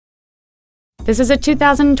This is a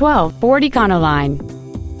 2012 Ford ECONOLINE.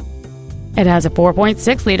 It has a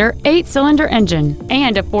 4.6-liter 8-cylinder engine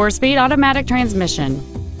and a 4-speed automatic transmission.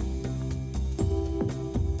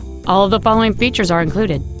 All of the following features are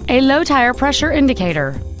included: a low tire pressure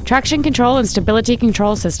indicator, traction control and stability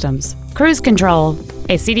control systems, cruise control,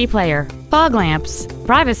 a CD player, fog lamps,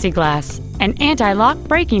 privacy glass, an anti-lock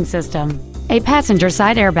braking system, a passenger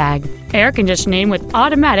side airbag, air conditioning with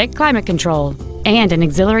automatic climate control, and an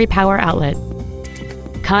auxiliary power outlet.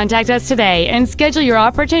 Contact us today and schedule your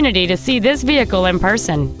opportunity to see this vehicle in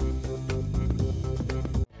person.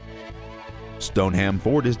 Stoneham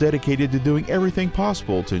Ford is dedicated to doing everything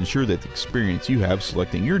possible to ensure that the experience you have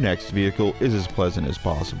selecting your next vehicle is as pleasant as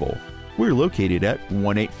possible. We're located at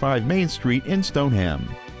 185 Main Street in Stoneham.